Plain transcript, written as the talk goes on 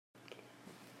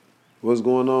What's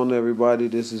going on, everybody?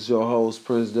 This is your host,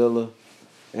 Prince Dilla,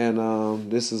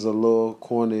 and this is a little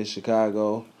corner in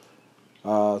Chicago.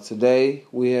 Today,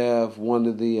 we have one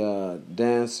of the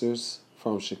dancers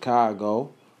from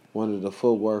Chicago, one of the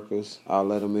footworkers. I'll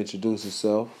let him introduce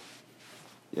himself.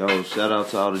 Yo, shout out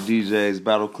to all the DJs,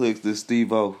 Battle Clicks, this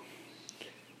Steve-O.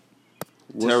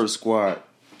 Terror Squad.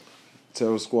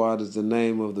 Terror Squad is the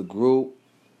name of the group.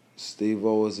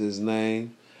 Steve-O is his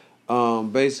name.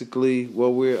 Basically,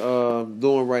 what we're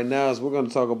doing right now is we're going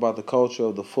to talk about the culture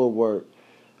of the footwork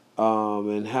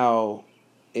and how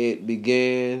it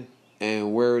began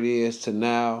and where it is to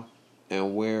now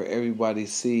and where everybody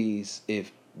sees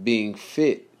it being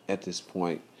fit at this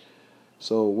point.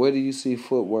 So where do you see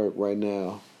footwork right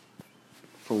now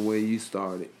from where you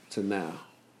started to now?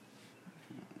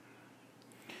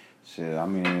 Shit, I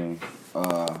mean,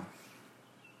 I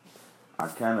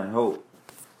kind of hope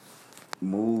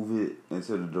move it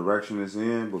into the direction it's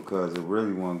in because it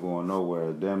really wasn't going nowhere.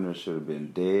 It damn near should have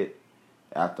been dead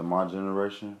after my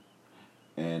generation.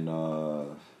 And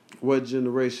what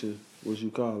generation would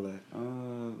you call that?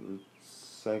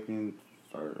 Second,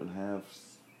 third half,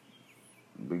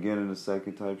 beginning of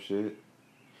second type shit.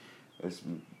 It's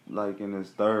like in its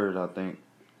third, I think.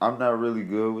 I'm not really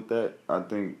good with that. I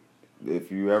think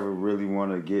if you ever really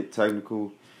want to get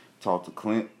technical, talk to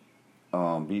Clint,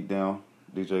 Beatdown,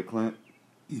 DJ Clint.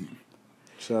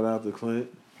 Shout out to Clint.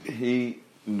 He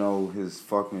know his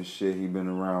fucking shit. He been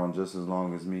around just as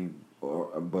long as me,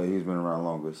 but he's been around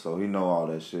longer, so he know all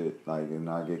that shit. Like, and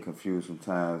I get confused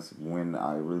sometimes when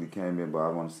I really came in, but I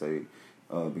want to say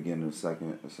beginning of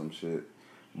second or some shit.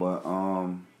 But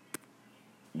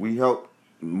we helped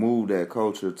move that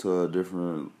culture to a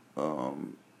different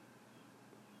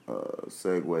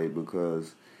segue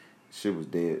because shit was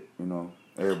dead. You know,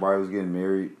 everybody was getting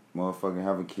married, motherfucking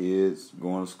having kids,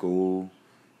 going to school.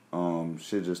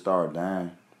 Shit just started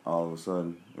dying all of a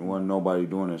sudden. There wasn't nobody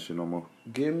doing that shit no more.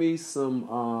 Give me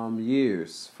some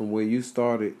years from where you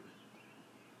started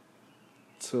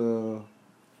to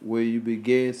where you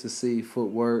began to see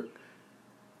footwork,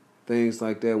 things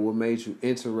like that. What made you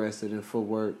interested in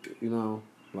footwork? You know,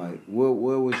 like where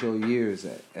was your years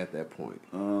at that point?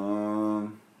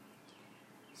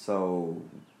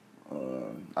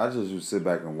 I just used to sit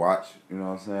back and watch. You know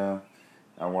what I'm saying?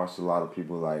 I watched a lot of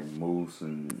people like Moose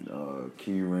and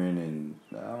Kieran and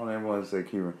I don't ever want to say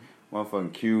Kieran,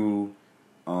 motherfucking Q,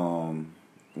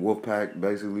 Wolfpack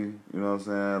basically. You know what I'm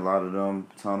saying? A lot of them,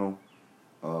 Tunnel,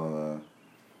 a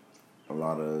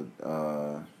lot of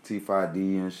T5D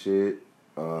and shit.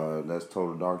 That's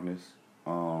Total Darkness.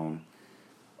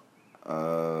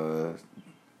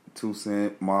 2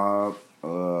 Cent, Mob,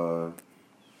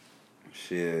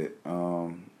 shit.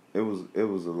 It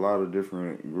was a lot of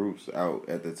different groups out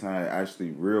at the time.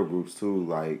 Actually, real groups too,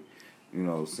 like, you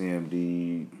know,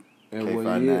 CMD,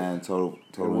 K59,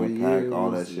 Total Impact,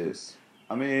 all that shit.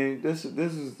 I mean, this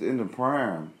is in the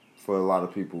prime for a lot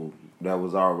of people that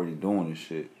was already doing this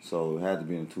shit. So it had to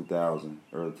be in 2000,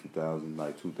 early 2000,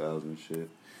 like 2000 shit. You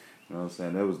know what I'm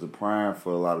saying? That was the prime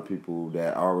for a lot of people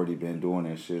that already been doing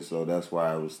that shit. So that's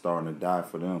why it was starting to die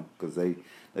for them because they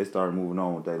started moving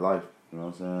on with their life. You know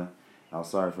what I'm saying? I'm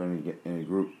sorry for any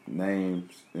group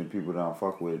names and people that I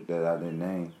fuck with that I didn't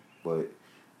name, but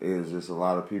it's just a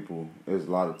lot of people. There's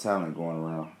a lot of talent going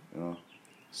around, you know.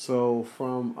 So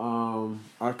from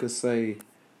I could say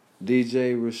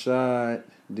DJ Rashad,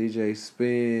 DJ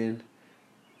Spin,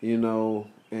 you know,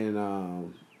 and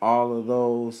all of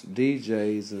those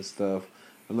DJs and stuff.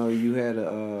 I know you had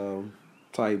a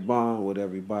tight bond with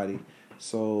everybody.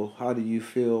 So how do you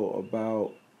feel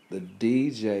about the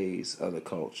DJs of the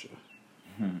culture?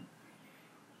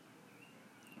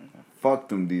 Fuck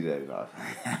them DJs.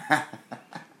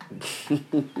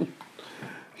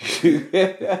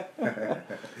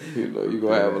 You know, you're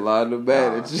going to have a lot of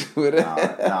advantages with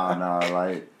that.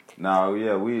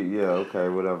 Okay,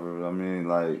 whatever. I mean,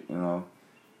 like, you know,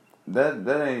 that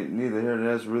ain't neither here.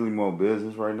 That's really more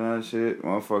business right now and shit.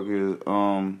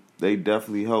 Motherfuckers, they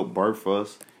definitely helped birth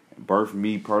us, birth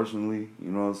me personally,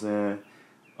 you know what I'm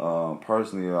saying?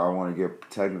 Personally, I want to get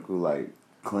technical, like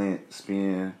Clint,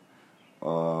 Spin,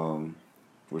 Rashad,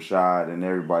 and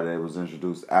everybody that was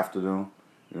introduced after them.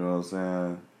 You know what I'm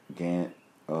saying? Gant,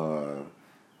 you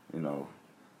know,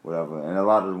 whatever. And a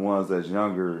lot of the ones that's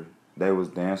younger, they was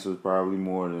dancers probably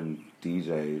more than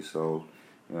DJs. So,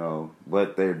 you know,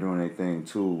 but they're doing their thing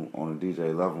too on the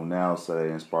DJ level now, so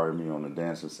they inspired me on the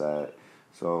dancing side.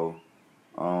 So,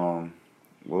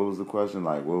 what was the question?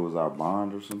 Like, what was our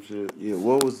bond or some shit? Yeah,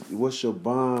 what's your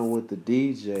bond with the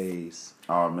DJs?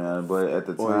 Oh man, but at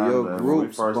the time when we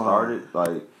first started,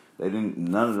 like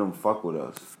none of them fuck with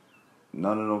us.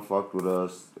 none of them fucked with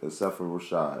us except for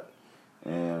Rashad.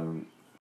 And